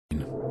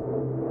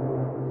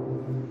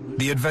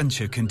The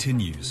adventure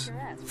continues,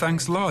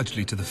 thanks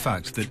largely to the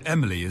fact that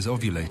Emily is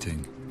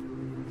ovulating.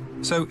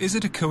 So is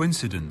it a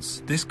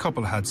coincidence this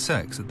couple had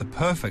sex at the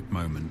perfect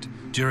moment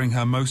during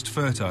her most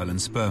fertile and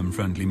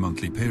sperm-friendly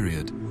monthly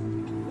period?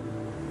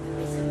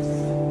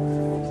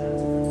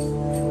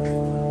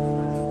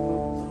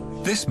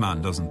 This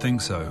man doesn't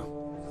think so.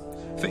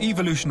 For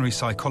evolutionary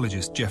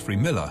psychologist Geoffrey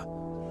Miller,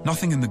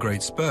 nothing in the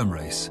great sperm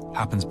race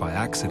happens by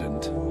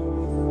accident.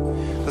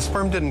 The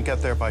sperm didn't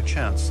get there by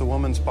chance. The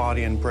woman's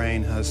body and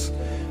brain has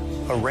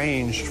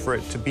arranged for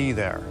it to be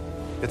there.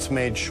 It's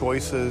made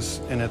choices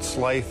in its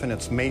life, in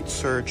its mate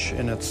search,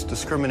 in its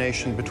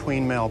discrimination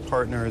between male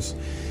partners,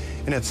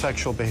 in its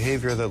sexual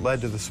behavior that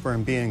led to the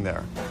sperm being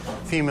there.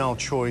 Female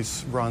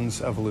choice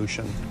runs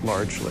evolution,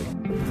 largely.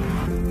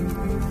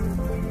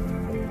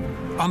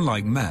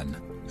 Unlike men,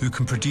 who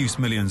can produce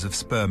millions of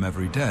sperm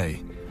every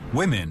day,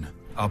 women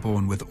are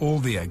born with all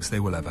the eggs they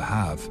will ever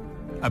have,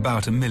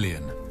 about 1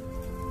 million.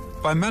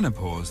 By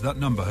menopause, that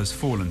number has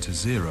fallen to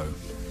 0,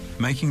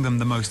 making them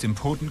the most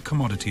important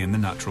commodity in the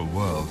natural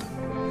world.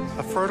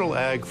 A fertile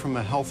egg from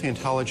a healthy,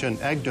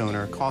 intelligent egg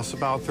donor costs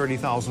about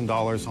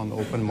 $30,000 on the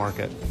open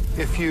market.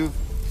 If you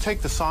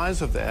take the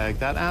size of the egg,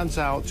 that adds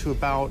out to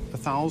about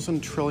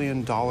 $1,000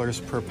 trillion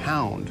per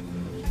pound.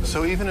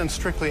 So even in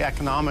strictly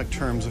economic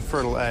terms, a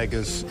fertile egg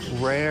is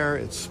rare,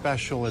 it's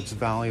special, it's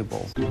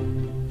valuable.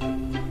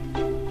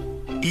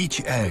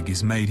 Each egg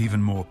is made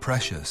even more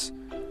precious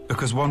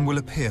because one will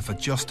appear for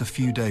just a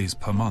few days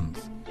per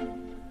month.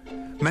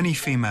 Many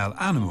female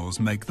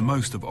animals make the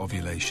most of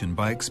ovulation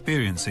by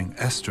experiencing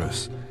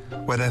estrus,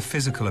 where their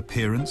physical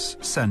appearance,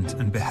 scent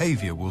and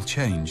behavior will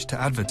change to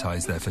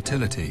advertise their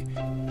fertility.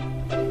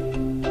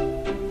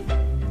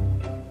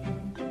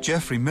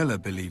 Geoffrey Miller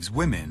believes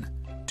women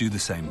do the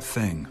same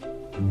thing.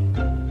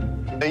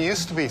 It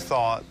used to be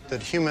thought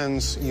that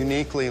humans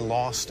uniquely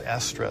lost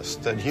estrus,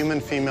 that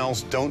human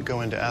females don't go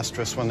into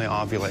estrus when they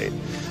ovulate,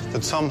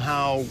 that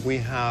somehow we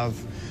have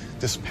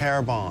this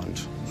pair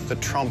bond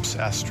that trumps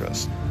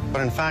estrus.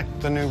 But in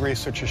fact, the new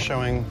research is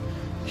showing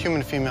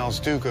human females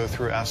do go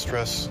through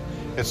estrus.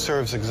 It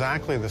serves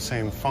exactly the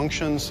same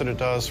functions that it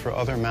does for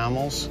other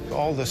mammals.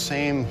 All the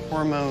same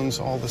hormones,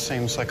 all the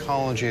same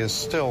psychology is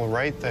still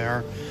right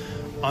there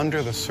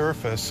under the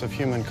surface of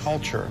human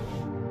culture.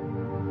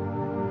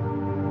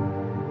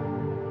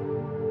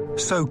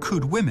 So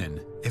could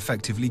women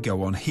effectively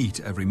go on heat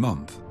every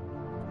month?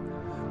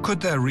 Could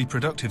their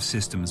reproductive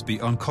systems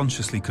be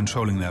unconsciously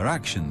controlling their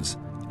actions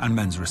and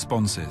men's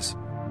responses?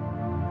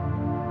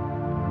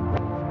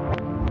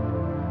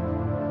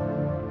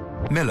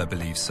 Miller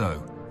believes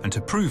so, and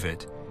to prove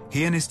it,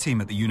 he and his team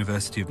at the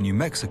University of New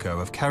Mexico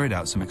have carried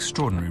out some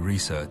extraordinary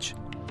research.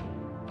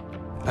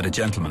 At a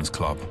gentleman's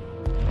club.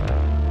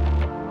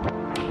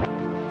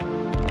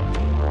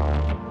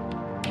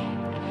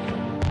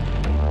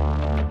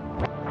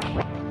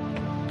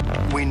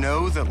 We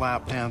know that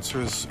lap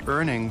dancers'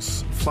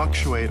 earnings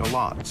fluctuate a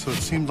lot, so it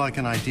seemed like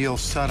an ideal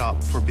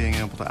setup for being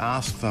able to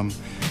ask them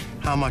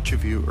how much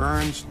have you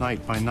earned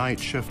night by night,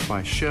 shift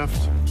by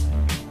shift,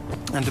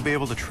 and to be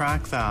able to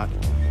track that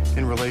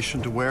in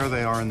relation to where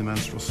they are in the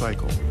menstrual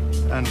cycle.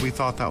 And we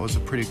thought that was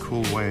a pretty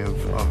cool way of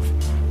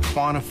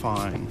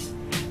quantifying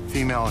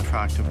female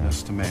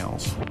attractiveness to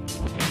males.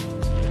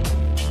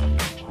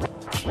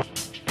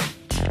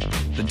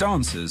 The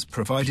dancers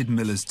provided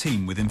Miller's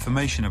team with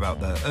information about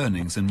their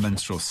earnings and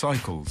menstrual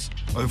cycles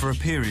over a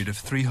period of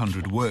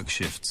 300 work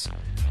shifts,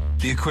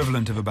 the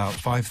equivalent of about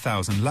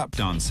 5,000 lap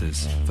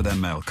dances for their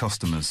male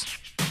customers.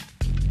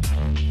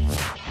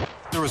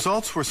 The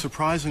results were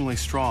surprisingly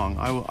strong.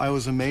 I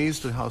was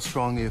amazed at how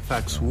strong the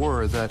effects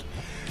were, that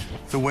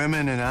the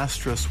women in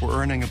estrus were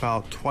earning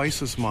about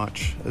twice as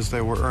much as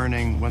they were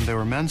earning when they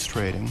were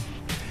menstruating.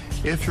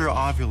 If you're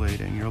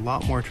ovulating, you're a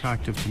lot more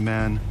attractive to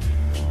men.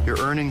 You're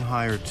earning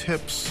higher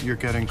tips. You're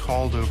getting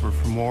called over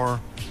for more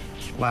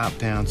lap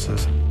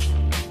dances.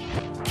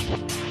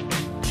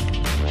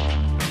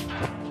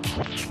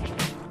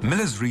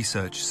 Miller's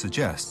research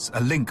suggests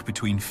a link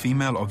between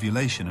female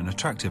ovulation and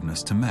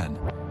attractiveness to men.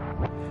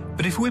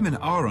 But if women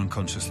are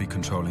unconsciously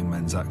controlling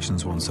men's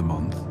actions once a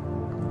month,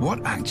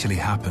 what actually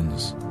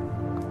happens?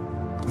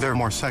 They're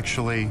more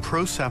sexually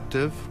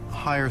proceptive,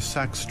 higher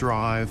sex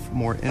drive,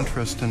 more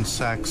interest in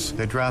sex.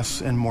 They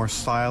dress in more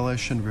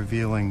stylish and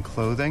revealing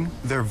clothing.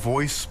 Their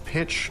voice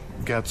pitch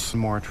gets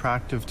more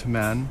attractive to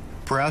men.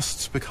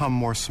 Breasts become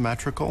more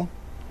symmetrical.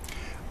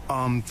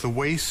 The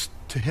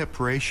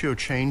waist-to-hip ratio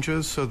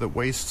changes so that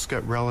waists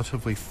get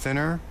relatively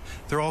thinner.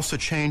 There are also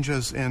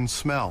changes in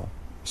smell,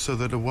 so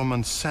that a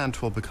woman's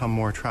scent will become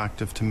more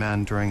attractive to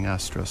men during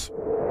estrus.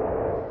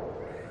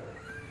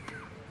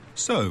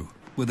 So,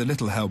 with a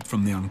little help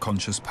from the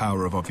unconscious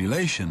power of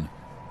ovulation,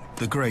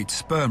 the great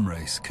sperm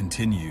race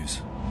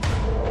continues.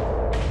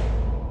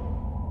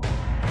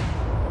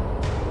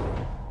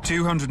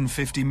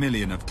 250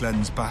 million of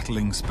Glenn's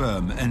battling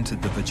sperm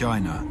entered the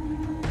vagina.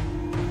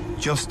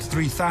 Just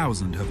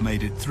 3,000 have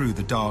made it through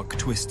the dark,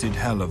 twisted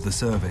hell of the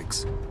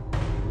cervix,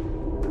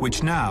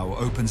 which now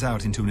opens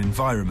out into an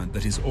environment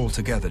that is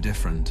altogether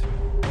different.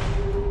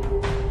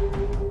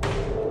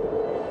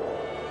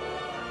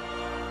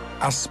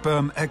 As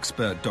sperm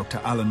expert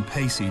Dr. Alan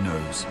Pacey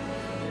knows,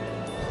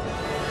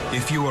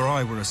 if you or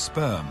I were a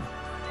sperm,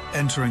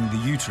 entering the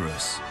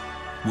uterus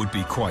would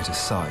be quite a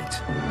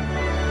sight.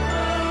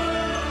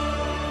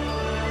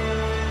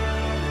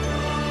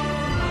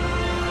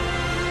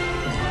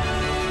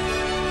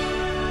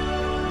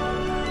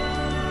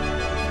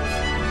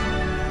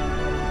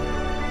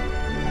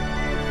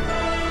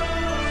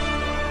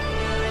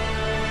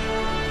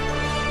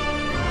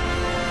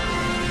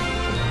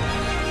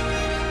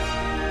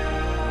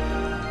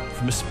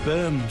 From a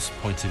sperm's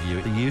point of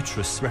view, the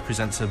uterus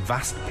represents a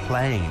vast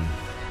plain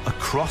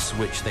across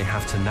which they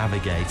have to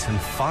navigate and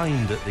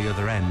find at the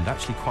other end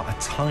actually quite a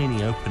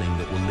tiny opening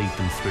that will lead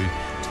them through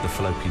to the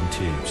fallopian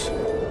tubes.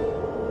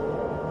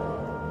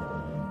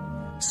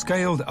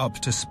 Scaled up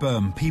to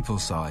sperm people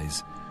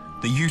size,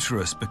 the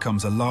uterus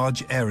becomes a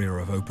large area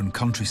of open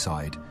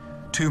countryside,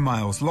 2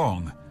 miles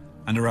long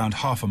and around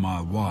half a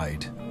mile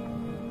wide.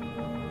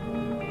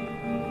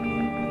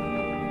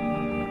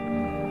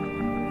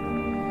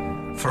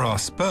 For our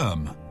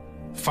sperm,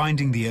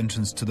 finding the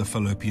entrance to the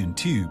fallopian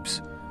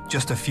tubes,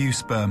 just a few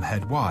sperm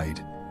head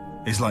wide,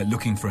 is like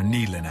looking for a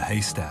needle in a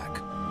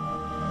haystack.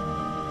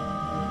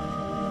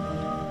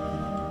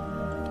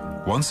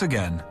 Once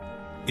again,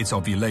 it's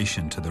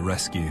ovulation to the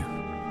rescue.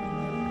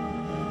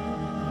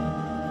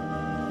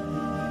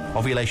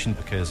 Ovulation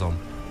occurs on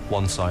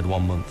one side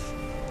 1 month,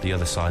 the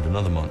other side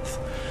another month.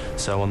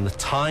 So on the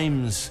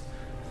times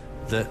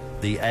that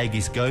the egg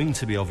is going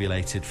to be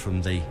ovulated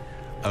from the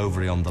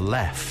ovary on the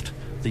left,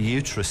 the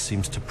uterus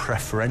seems to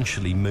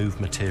preferentially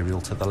move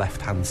material to the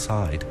left-hand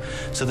side.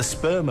 So the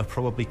sperm are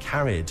probably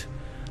carried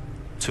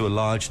to a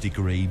large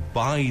degree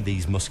by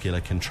these muscular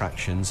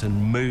contractions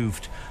and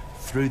moved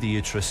through the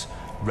uterus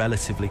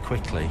relatively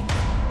quickly.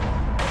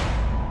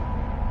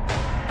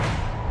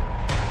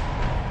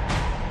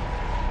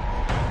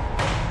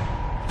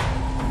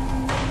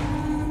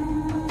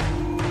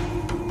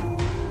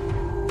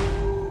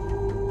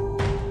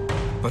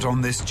 But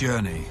on this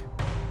journey,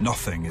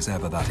 nothing is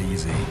ever that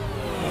easy.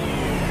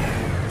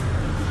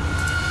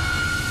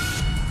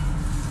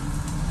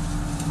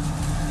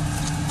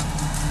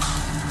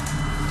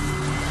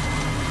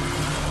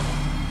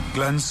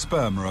 Glenn's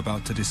sperm are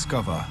about to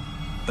discover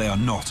they are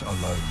not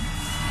alone.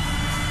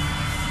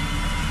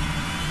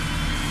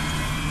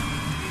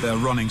 They are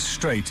running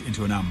straight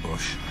into an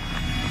ambush.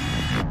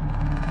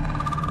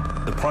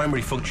 The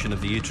primary function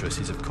of the uterus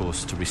is, of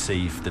course, to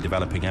receive the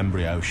developing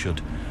embryo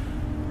should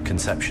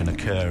conception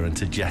occur and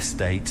to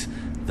gestate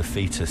the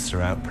fetus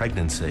throughout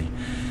pregnancy.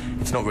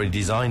 It's not really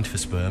designed for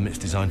sperm, it's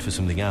designed for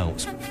something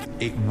else.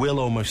 It will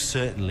almost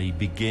certainly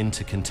begin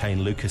to contain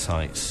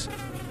leukocytes,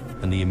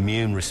 and the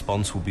immune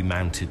response will be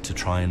mounted to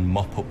try and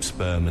mop up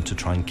sperm and to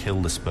try and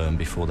kill the sperm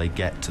before they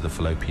get to the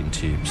fallopian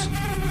tubes.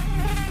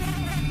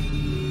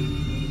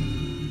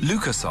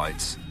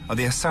 Leukocytes are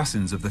the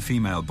assassins of the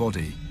female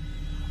body,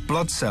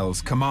 blood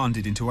cells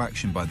commanded into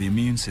action by the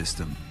immune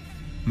system,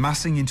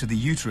 massing into the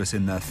uterus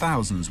in their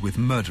thousands with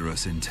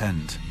murderous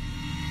intent.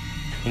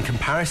 In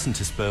comparison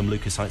to sperm,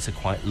 leukocytes are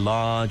quite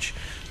large,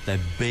 they're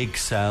big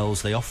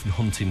cells, they often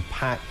hunt in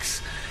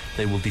packs,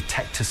 they will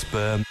detect a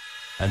sperm,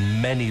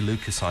 and many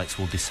leukocytes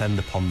will descend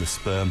upon the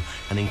sperm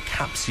and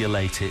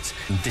encapsulate it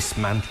and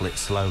dismantle it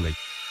slowly.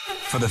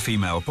 For the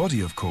female body,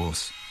 of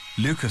course,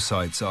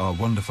 leukocytes are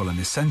wonderful and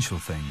essential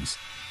things,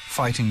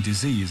 fighting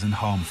disease and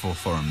harmful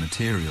foreign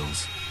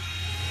materials.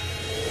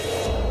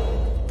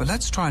 But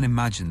let's try and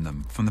imagine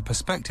them from the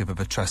perspective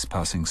of a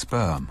trespassing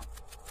sperm.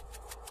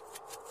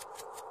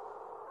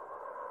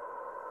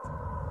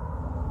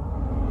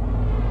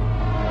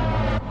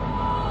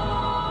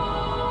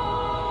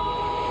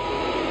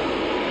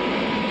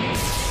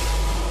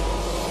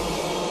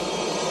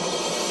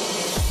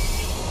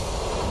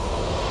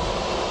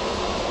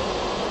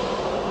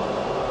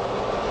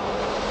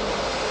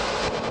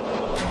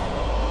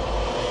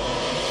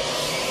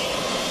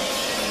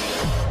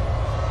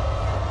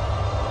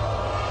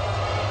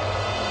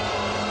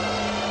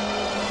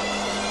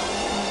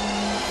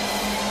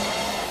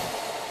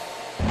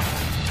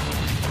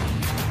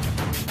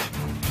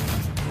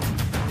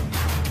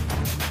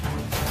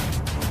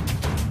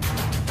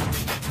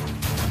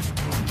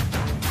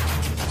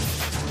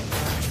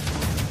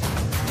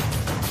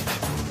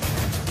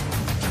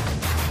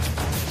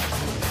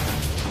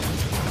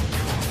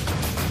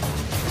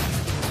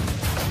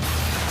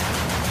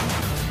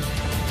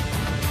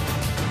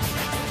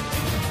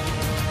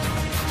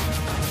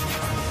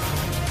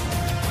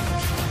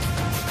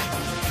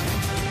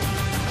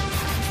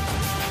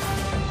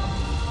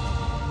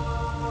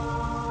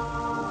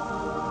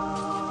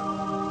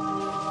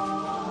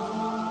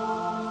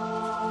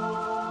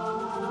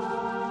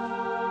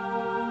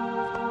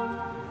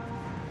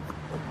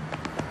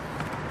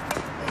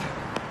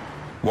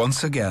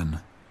 Once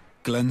again,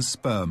 Glenn's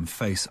sperm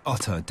face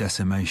utter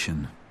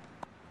decimation,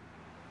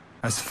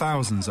 as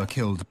thousands are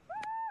killed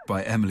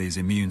by Emily's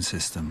immune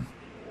system.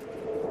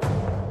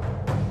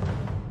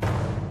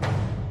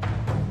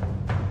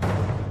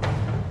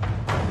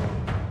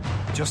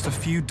 Just a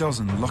few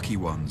dozen lucky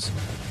ones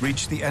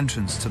reach the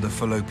entrance to the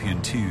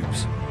fallopian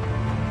tubes,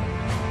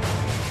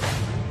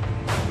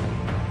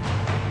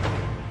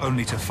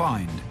 only to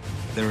find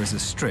there is a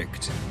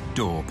strict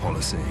door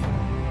policy.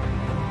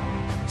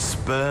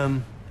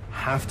 Sperm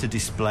have to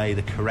display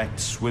the correct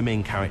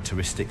swimming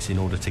characteristics in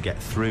order to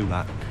get through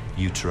that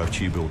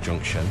uterotubral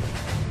junction.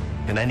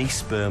 And any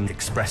sperm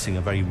expressing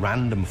a very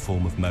random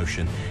form of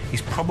motion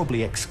is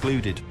probably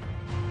excluded.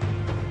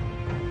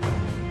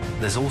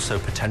 There's also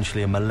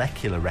potentially a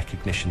molecular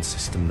recognition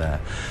system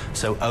there,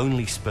 so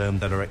only sperm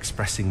that are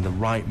expressing the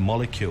right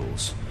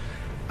molecules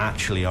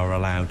actually are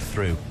allowed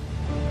through.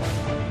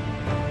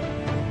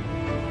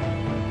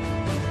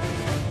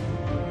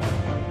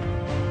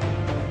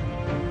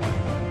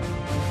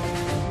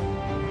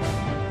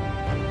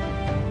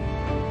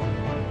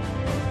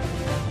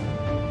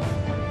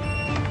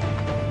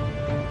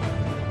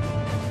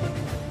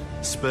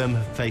 Sperm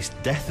have faced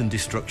death and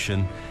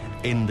destruction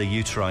in the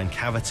uterine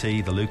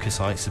cavity. The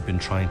leukocytes have been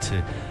trying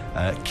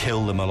to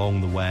kill them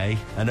along the way,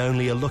 and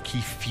only a lucky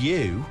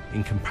few,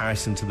 in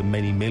comparison to the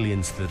many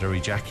millions that are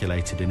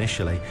ejaculated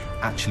initially,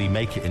 actually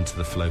make it into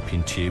the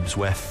fallopian tubes,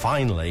 where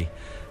finally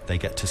they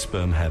get to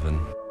sperm heaven.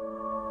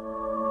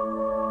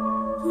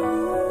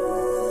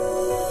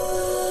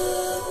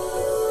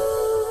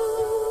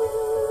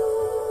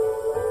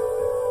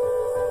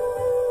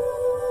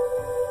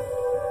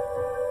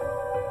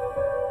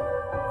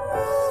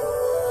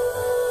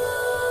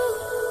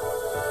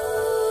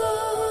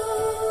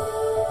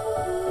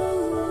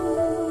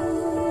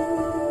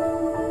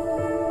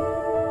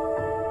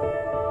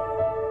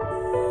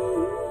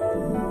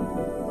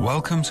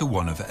 Welcome to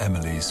one of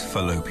Emily's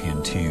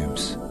fallopian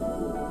tubes.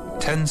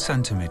 10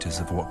 centimeters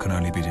of what can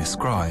only be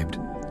described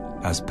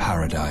as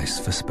paradise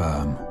for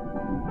sperm.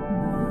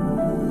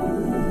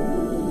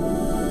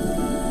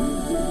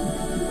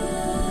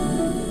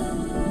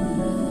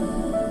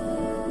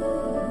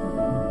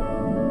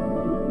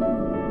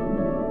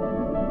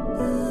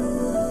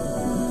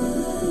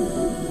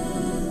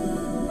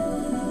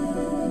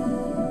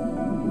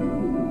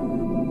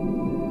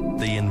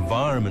 The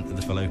environment of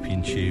the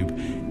fallopian tube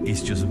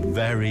is just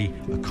very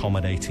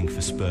accommodating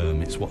for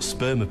sperm. It's what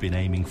sperm have been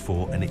aiming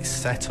for, and it's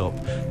set up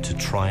to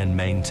try and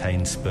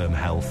maintain sperm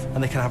health,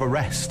 and they can have a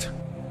rest.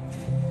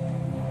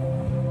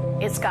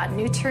 It's got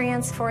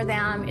nutrients for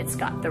them, it's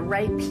got the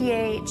right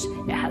pH,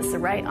 it has the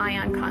right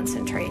ion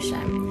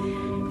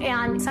concentration.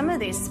 And some of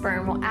these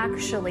sperm will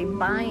actually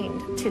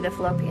bind to the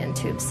fallopian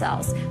tube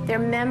cells. Their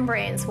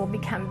membranes will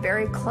become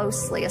very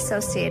closely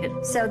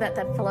associated so that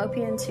the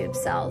fallopian tube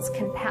cells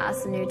can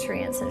pass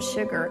nutrients and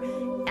sugar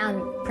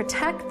and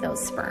protect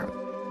those sperm.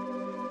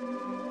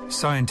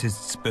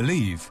 Scientists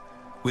believe,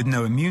 with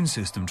no immune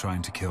system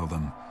trying to kill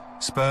them,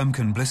 sperm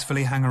can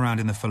blissfully hang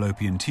around in the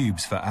fallopian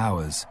tubes for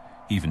hours,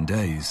 even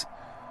days.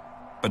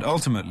 But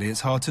ultimately,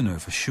 it's hard to know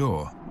for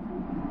sure.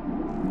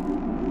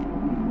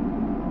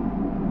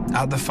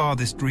 At the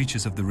farthest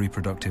reaches of the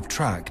reproductive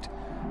tract,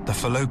 the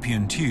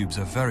fallopian tubes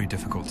are very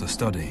difficult to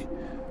study.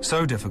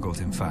 So difficult,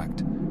 in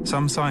fact,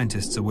 some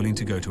scientists are willing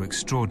to go to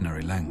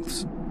extraordinary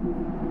lengths.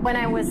 When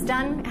I was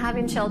done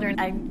having children,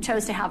 I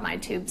chose to have my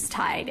tubes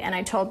tied, and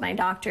I told my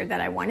doctor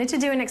that I wanted to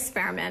do an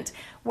experiment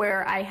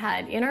where I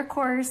had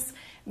intercourse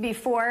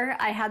before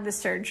I had the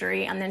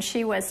surgery, and then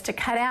she was to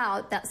cut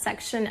out that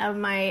section of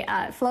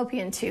my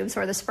fallopian tubes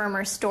where the sperm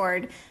are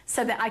stored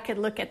so that I could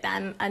look at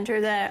them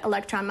under the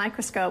electron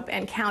microscope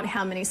and count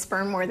how many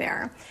sperm were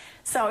there.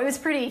 So it was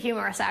pretty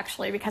humorous,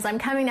 actually, because I'm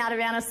coming out of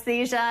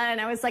anesthesia, and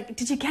I was like,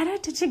 did you get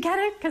it? Did you get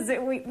it? Because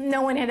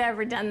no one had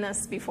ever done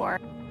this before.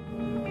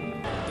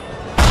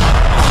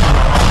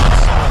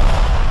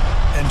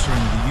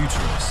 Entering the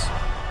uterus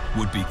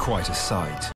would be quite a sight.